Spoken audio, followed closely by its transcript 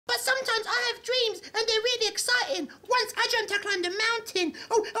sometimes I have dreams and they're really exciting. Once I dreamt I climbed a mountain.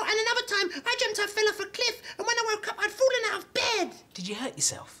 Oh, and another time I dreamt I fell off a cliff, and when I woke up I'd fallen out of bed. Did you hurt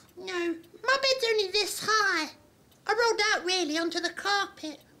yourself? No, my bed's only this high. I rolled out really onto the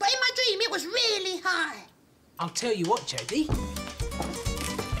carpet, but in my dream it was really high. I'll tell you what, Jobi.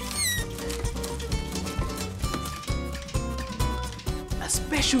 A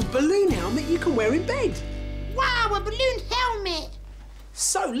special balloon helmet you can wear in bed. Wow, a balloon helmet.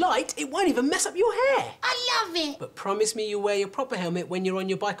 So light, it won't even mess up your hair. I love it. But promise me you'll wear your proper helmet when you're on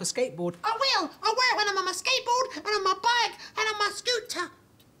your bike or skateboard. I will. I'll wear it when I'm on my skateboard and on my bike and on my scooter.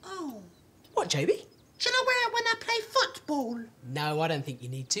 Oh. What, Jobi? Shall I wear it when I play football? No, I don't think you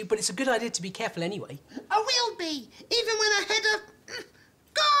need to, but it's a good idea to be careful anyway. I will be, even when I head a...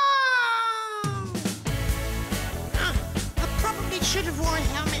 goal! I probably should have worn a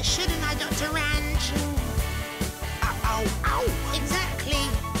helmet, shouldn't I, Dr Ranj? Ow, ow. Exactly.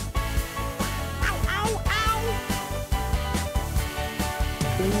 Ow, ow, ow.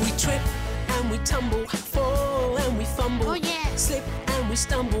 We trip and we tumble, fall and we fumble. Oh, yeah. Slip and we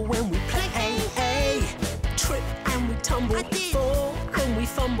stumble when we play. Hey. Trip and we tumble, fall and we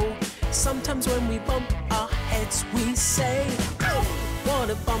fumble. Sometimes when we bump our heads, we say, ow, what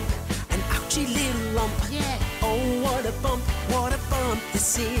a bump, an ouchie little lump. Yeah. Oh, what a bump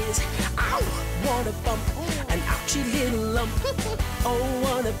this is. Ow, what a bump, an ouchie little lump. Oh,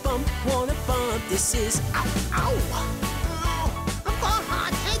 what a bump this is. Ow, ow. Oh, I've got a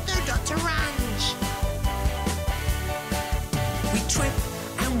hard head though, Dr Ranj. We trip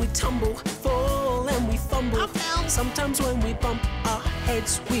and we tumble, fall and we fumble. Sometimes when we bump our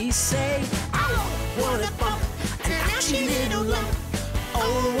heads, we say, ow, what a bump, an ouchie little lump.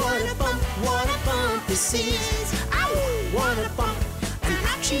 Oh, what a bump this is. Ow, what a bump, an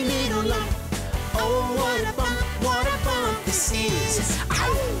ouchie little lump. Oh, what a bump this is.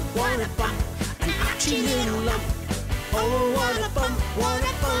 Ow, what a bump, an ouchie little lump. Oh, what a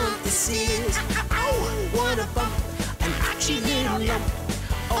bump this is. Ow, what a bump, an ouchie little lump.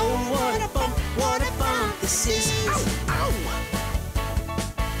 Oh, what a bump this is. Ow, ow.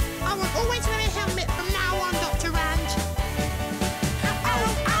 I will always wear a helmet from now on, Dr Ranj. Ow,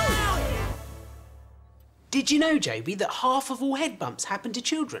 ow. Did you know, Jobi, that half of all head bumps happen to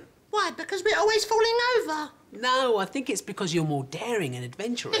children? Why, because we're always falling over? No, I think it's because you're more daring and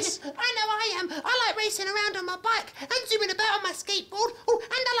adventurous. I know I am. I like racing around on my bike and zooming about on my skateboard. Oh,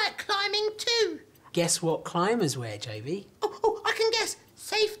 and I like climbing too. Guess what climbers wear, Jobi? Oh, I can guess.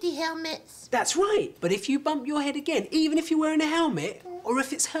 Safety helmets. That's right, but if you bump your head again, even if you're wearing a helmet, or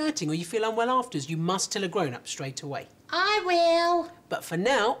if it's hurting or you feel unwell afterwards, you must tell a grown-up straight away. I will. But for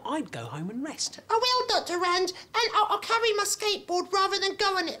now, I'd go home and rest. I will, Dr Ranj, and I'll carry my skateboard rather than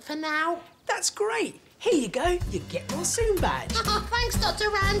go on it for now. That's great. Here you go, you get your soon badge. Thanks, Dr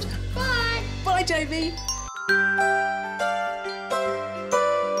Ranj. Bye. Bye, Jobi.